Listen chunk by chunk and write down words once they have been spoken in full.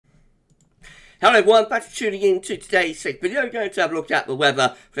Hello everyone, thanks for tuning in to today's second video. We're going to have a look at the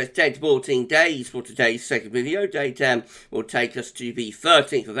weather for 10 to 14 days for today's second video. Day 10 will take us to the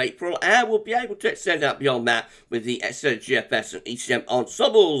 13th of April, and we'll be able to extend out beyond that with the extended GFS and ECM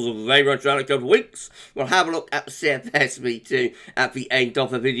Ensembles very much around a couple of weeks. We'll have a look at the CFS V2 at the end of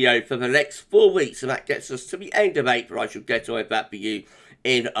the video for the next 4 weeks, and that gets us to the end of April. I shall get to that for you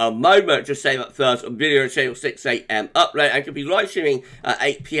in a moment. Just say that first video channel 6 AM upload, and could be live streaming at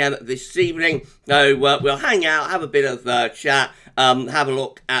 8 PM this evening. So we'll hang out, have a bit of chat, have a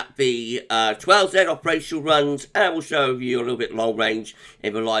look at the 12Z operational runs, and we'll show you a little bit long range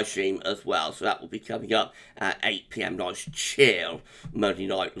in the live stream as well. So that will be coming up at 8 PM. Nice chill Monday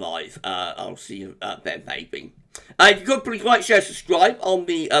night live. I'll see you then, baby. If you could please like, share, subscribe on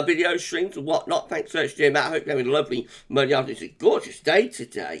the video streams and whatnot. Thanks so much for doing that. I hope you're having a lovely Monday afternoon. It's a gorgeous day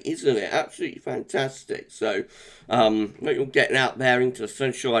today, isn't it? Absolutely fantastic. So, hope you're getting out there into the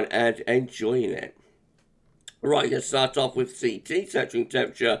sunshine and enjoying it. Right, let's start off with CT. Central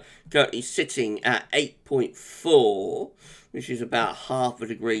temperature currently sitting at 8.4, which is about half a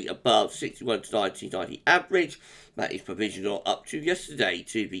degree above 61 to 90 average. That is provisional up to yesterday,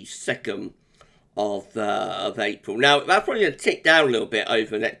 to the 2nd of April. Now, that's probably going to tick down a little bit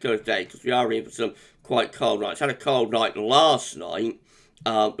over the next couple of days, because we are in for some quite cold nights. Had a cold night last night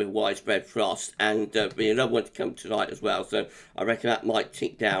with widespread frost, and be another one to come tonight as well. So I reckon that might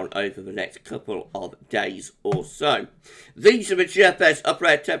tick down over the next couple of days or so. These are the GFS upper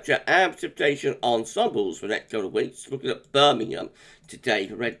air temperature and precipitation ensembles for the next couple of weeks. Looking at Birmingham today,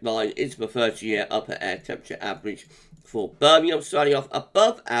 the red line is the 30-year upper air temperature average for Birmingham, starting off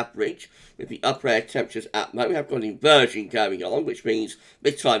above average with the upper air temperatures at the moment. We have got an inversion going on, which means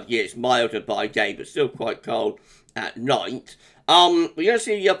this time of year it's milder by day, but still quite cold at night. We're going to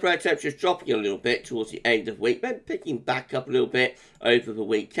see the upper air temperatures dropping a little bit towards the end of the week, then picking back up a little bit over the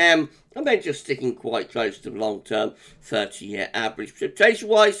weekend, and then just sticking quite close to the long-term 30-year average.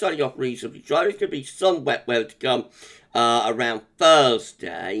 Precipitation-wise, starting off reasonably dry. There's going to be some wet weather to come around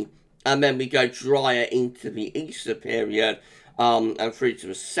Thursday, and then we go drier into the Easter period and through to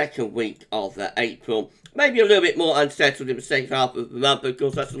the second week of April. Maybe a little bit more unsettled in the second half of the month,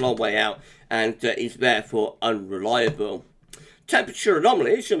 because that's a long way out and is therefore unreliable. Temperature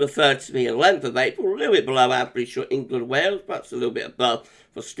anomalies from the 3rd to the 11th of April, a little bit below average for England and Wales, perhaps a little bit above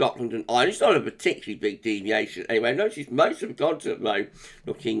for Scotland and Ireland. It's not a particularly big deviation anyway. Notice most of the continent, though,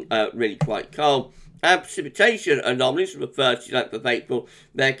 looking really quite cold. And precipitation anomalies from the 3rd to 11th of April,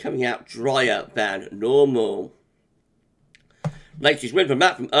 they're coming out drier than normal. Latest Windflow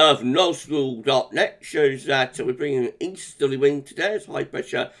Map from earthnullschool.net shows that we're bringing an easterly wind today as high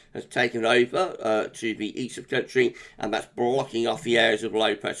pressure has taken over to the east of the country, and that's blocking off the areas of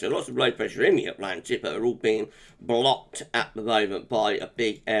low pressure. Lots of low pressure in the Atlantic, but they're all being blocked at the moment by a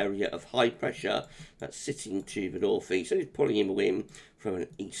big area of high pressure that's sitting to the northeast, and it's pulling in the wind from an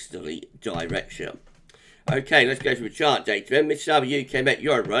easterly direction. Okay, let's go to the chart data then. Mid-South UK Met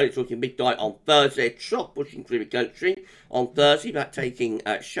Eurorun, it's looking midnight on Thursday. A trough pushing through the country on Thursday, that taking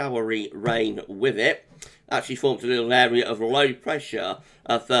showery rain with it. Actually forms a little area of low pressure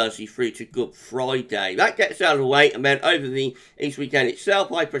Thursday through to Good Friday. That gets out of the way, and then over the East weekend itself,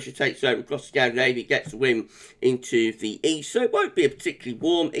 high pressure takes over across Scandinavia, gets the wind into the east. So it won't be a particularly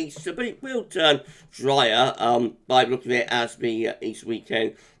warm Easter, but it will turn drier by looking at it as the East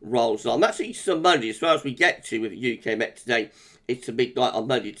weekend rolls on. That's Easter Monday as far as we get to with the UK Met today. It's a midnight on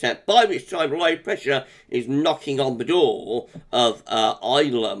Monday 10th, by which time low pressure is knocking on the door of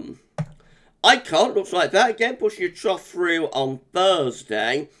Ireland. Icon looks like that again, pushing a trough through on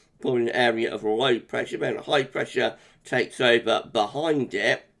Thursday, pulling an area of low pressure, then high pressure takes over behind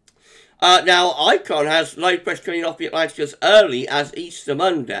it. Now, Icon has low pressure coming off the Atlantic as early as Easter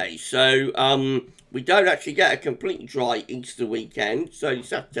Monday, so we don't actually get a completely dry Easter weekend. So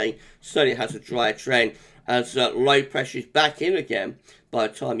Saturday certainly has a drier trend as low pressure is back in again by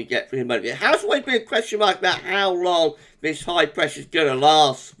the time you get through Monday. It has always been a question mark about how long this high pressure is going to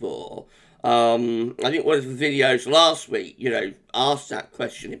last for. I think one of the videos last week, asked that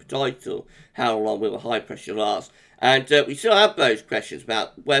question in the title, how long will the high pressure last? And we still have those questions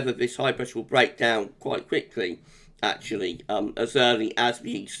about whether this high pressure will break down quite quickly, actually, as early as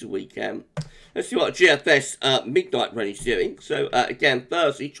the Easter weekend. Let's see what GFS midnight run is doing. So, again,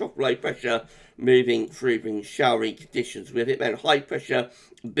 Thursday, trough low pressure moving through, bringing showery conditions with it. Then high pressure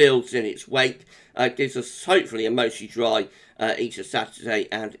builds in its wake. Gives us, hopefully, a mostly dry Easter Saturday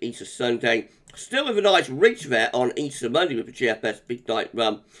and Easter Sunday. Still with a nice ridge there on Easter Monday with the GFS midnight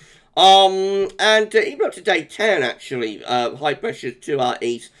run. And even up to day 10, actually, high pressure to our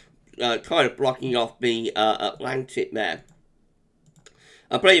east, kind of blocking off the Atlantic there.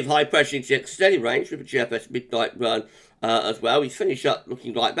 Plenty of high pressure into the extended range with a GFS midnight run as well. We finish up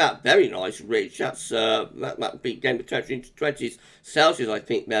looking like that very nice ridge. That's that would be game potential into 20s Celsius, I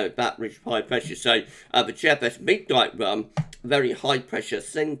think, there with that ridge of high pressure. So the GFS midnight run, very high pressure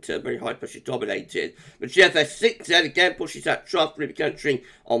centre, very high pressure dominated. The GFS 6 then again pushes that trough through the country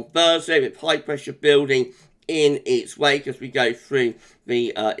on Thursday with high pressure building in its wake as we go through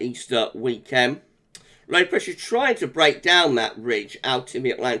the Easter weekend. Low pressure trying to break down that ridge out in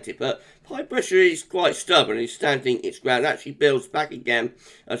the Atlantic, but high pressure is quite stubborn and is standing its ground. Actually builds back again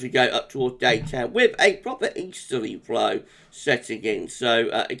as we go up towards day 10 with a proper easterly flow setting in.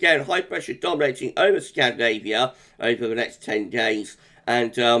 So again, high pressure dominating over Scandinavia over the next 10 days.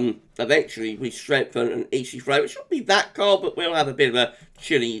 And eventually we strengthen an easterly flow. It shouldn't be that cold, but we'll have a bit of a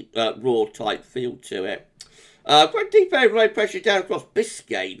chilly, raw type feel to it. Quite deep area of low pressure down across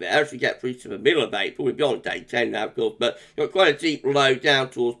Biscay there as we get through to the middle of April. We're beyond day 10 now, of course, but you've got quite a deep low down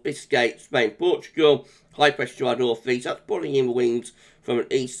towards Biscay, Spain, Portugal. High pressure to our northeast. That's pulling in the winds from an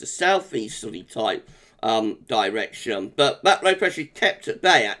east to southeasterly type direction. But that low pressure kept at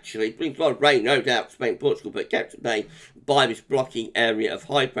bay, actually. Brings a lot of rain, no doubt, Spain, Portugal, but kept at bay by this blocking area of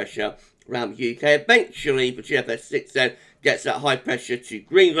high pressure around the UK. Eventually, the GFS 6 then gets that high pressure to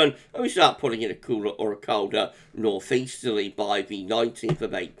Greenland, and we start putting in a cooler or a colder northeasterly by the 19th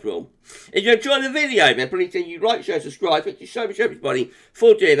of April. If you enjoyed the video, then please can you like, share, subscribe. Thank you so much, everybody,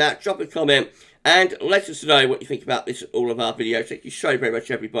 for doing that. Drop a comment and let us know what you think about this and all of our videos. Thank you so very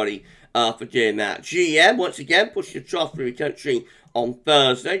much, everybody, for doing that. GM, once again, pushing the trough through the country on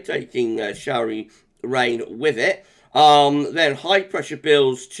Thursday, taking showery rain with it. Then high pressure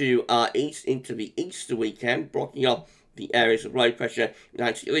builds to our east into the Easter weekend, blocking off the areas of low pressure in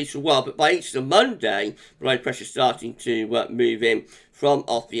at least a while. But by Easter Monday, low pressure starting to move in from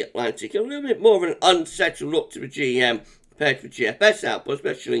off the Atlantic. A little bit more of an unsettled look to the GM compared to the GFS output,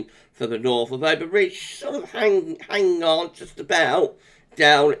 especially for the north, although the ridge sort of hanging on just about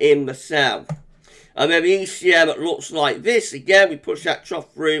down in the south. And then the ECM looks like this. Again, we push that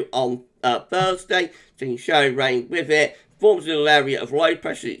trough through on Thursday, taking showery rain with it. Forms a little area of low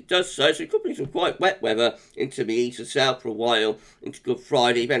pressure. It does so it could bring some quite wet weather into the east and south for a while into Good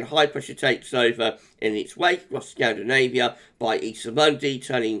Friday. Then high pressure takes over in its wake across Scandinavia by Easter Monday,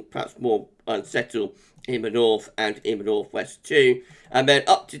 turning perhaps more unsettled in the north and in the northwest too. And then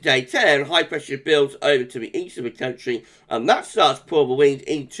up to day 10, high pressure builds over to the east of the country, and that starts to pull the wind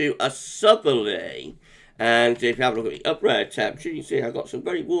into a southerly. And if you have a look at the upper air temperature, you can see I've got some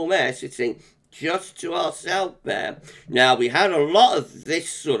very warm air sitting just to our south there. Now, we had a lot of this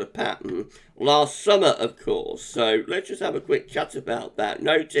sort of pattern last summer, of course, so let's just have a quick chat about that.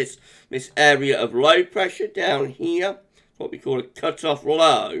 Notice this area of low pressure down here, what we call a cut-off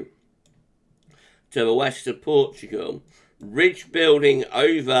low to the west of Portugal, ridge building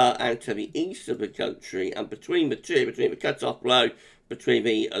over and to the east of the country, and between the two, between the cut-off low between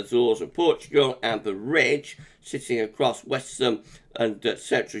the Azores and Portugal and the ridge sitting across Western and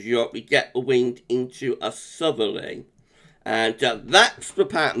Central Europe, we get the wind into a southerly. And that's the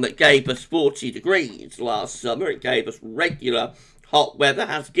pattern that gave us 40 degrees last summer. It gave us regular hot weather,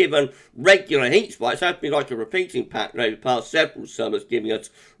 has given regular heat spikes. It has been like a repeating pattern over the past several summers, giving us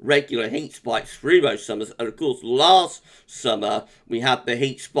regular heat spikes through those summers. And of course, last summer, we had the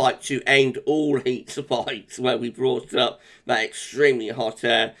heat spike to end all heat spikes, where we brought up that extremely hot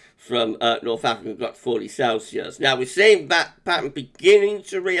air from North Africa, got to 40 Celsius. Now, we're seeing that pattern beginning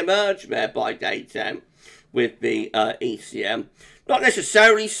to re-emerge there by day 10 with the ECM. Not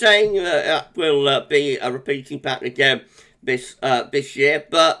necessarily saying that will be a repeating pattern again this year,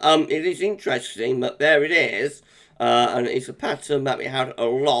 but it is interesting that there it is, and it's a pattern that we had a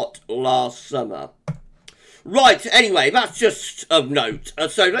lot last summer. Right, anyway, that's just of note.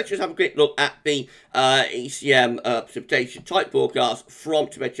 So let's just have a quick look at the ECM precipitation type forecast from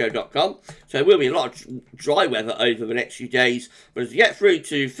Tometeo.com. So there will be a lot of dry weather over the next few days, but as we get through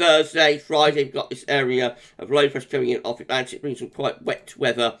to Thursday, Friday, we've got this area of low pressure coming in off Atlantic, bringing some quite wet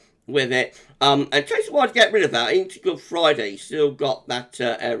weather with it, and it takes a while to get rid of that. Into Good Friday, still got that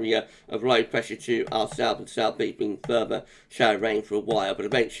area of low pressure to our south and southeast, bringing further shower rain for a while, but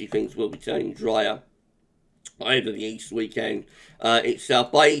eventually things will be turning drier over the Easter weekend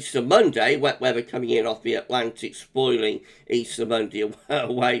itself. By Easter Monday, wet weather coming in off the Atlantic, spoiling Easter Monday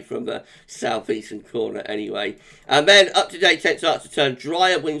away from the southeastern corner anyway. And then up to date, it starts to turn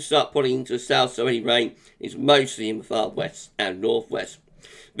drier, winds start pulling into the south, so any rain is mostly in the far west and northwest.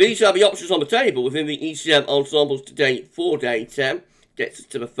 These are the options on the table within the ECM Ensembles today 4-day Temp. Gets us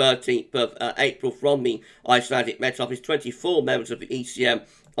to the 13th of April from the Icelandic Met Office. 24 members of the ECM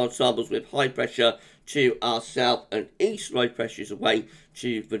Ensembles with high pressure to our south and east. Low pressure is away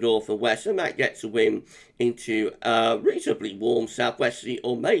to the north and west, and that gets a wind into reasonably warm southwesterly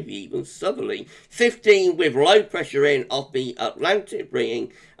or maybe even southerly. 15 with low pressure in off the Atlantic,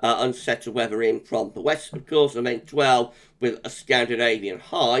 bringing unsettled weather in from the west, of course, and then 12 with a Scandinavian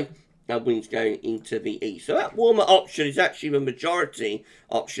high. Winds going into the east. So that warmer option is actually the majority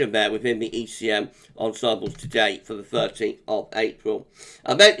option there within the ECM ensembles today for the 13th of April.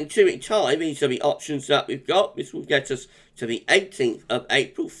 And then in 2 weeks' time, these are the options that we've got. This will get us to the 18th of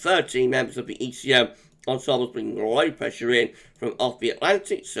April. 13 members of the ECM ensembles bringing low pressure in from off the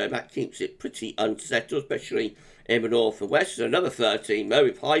Atlantic, so that keeps it pretty unsettled, especially in the north and west. So another 13 though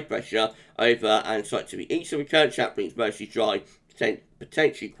with high pressure over and slightly to the east of the current. That brings mostly dry,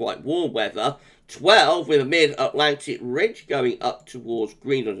 potentially quite warm weather. 12 with a mid-Atlantic ridge going up towards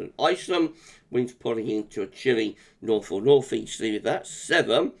Greenland and Iceland. Winds pulling into a chilly north or northeasterly with that.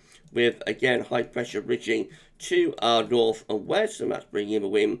 7 with, again, high pressure ridging to our north and west, and that's bringing in a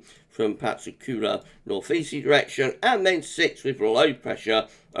wind from perhaps a cooler northeasterly direction. And then 6 with low pressure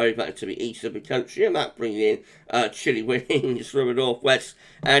over to the east of the country, and that bringing in chilly winds from the northwest,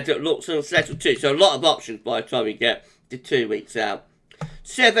 and it looks unsettled too. So a lot of options by the time we get to 2 weeks out.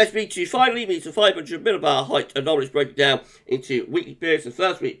 CFS V2 finally meets a 500 millibar height anomalies broken down into weekly periods. The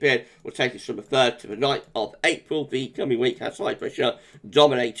first week period will take us from the 3rd to the 9th of April. The coming week has high pressure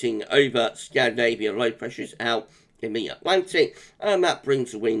dominating over Scandinavia. Low pressure is out in the Atlantic, and that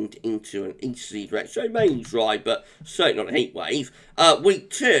brings the wind into an easterly direction. So mainly dry, but certainly not a heat wave. Week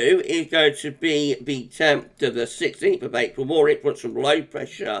 2 is going to be the 10th to the 16th of April. More influence from low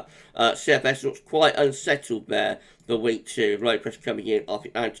pressure. CFS looks quite unsettled there for week 2. Low pressure coming in off the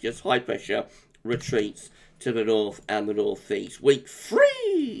Atlantic as high pressure retreats to the north and the northeast. Week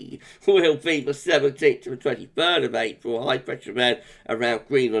 3 will be the 17th to the 23rd of April. High pressure then around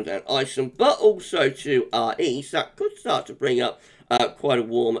Greenland and Iceland, but also to our east. That could start to bring up quite a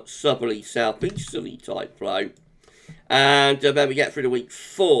warm southerly, southeasterly type flow. And then we get through to week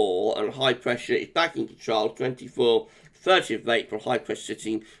 4, and high pressure is back in control. 24th, 30th of April, high pressure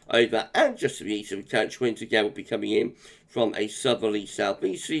sitting over and just to the east of the country. Winds again will be coming in from a southerly,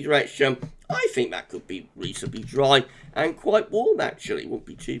 southeasterly direction. I think that could be reasonably dry and quite warm, actually. Won't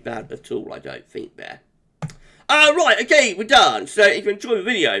be too bad at all, I don't think, there. Right, okay, we're done. So if you enjoyed the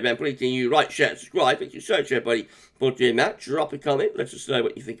video, then please do you like, share, and subscribe. Thank you so much, everybody, for doing that. Drop a comment. Let us know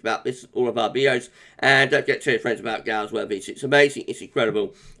what you think about this, all of our videos. And don't forget to tell your friends about GavsWeatherVids. It's amazing. It's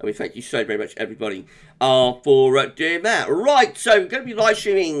incredible. And we thank you so very much, everybody, for doing that. Right, so we're going to be live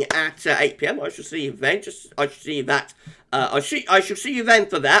streaming at 8 PM. I shall see you then. I shall see you that. I shall see you then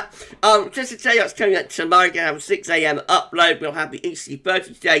for that. Just to tell you what's coming up tomorrow, we're going to have a 6 AM upload. We'll have the Easter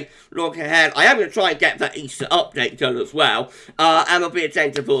 30 day look ahead. I am going to try and get that Easter update done as well. And it'll be a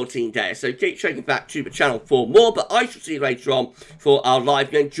 10 to 14 days. So keep checking back to the channel for more. But I shall see you later on for our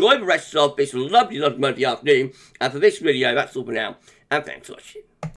live. Enjoy the rest of this lovely, lovely Monday afternoon. And for this video, that's all for now. And thanks for watching.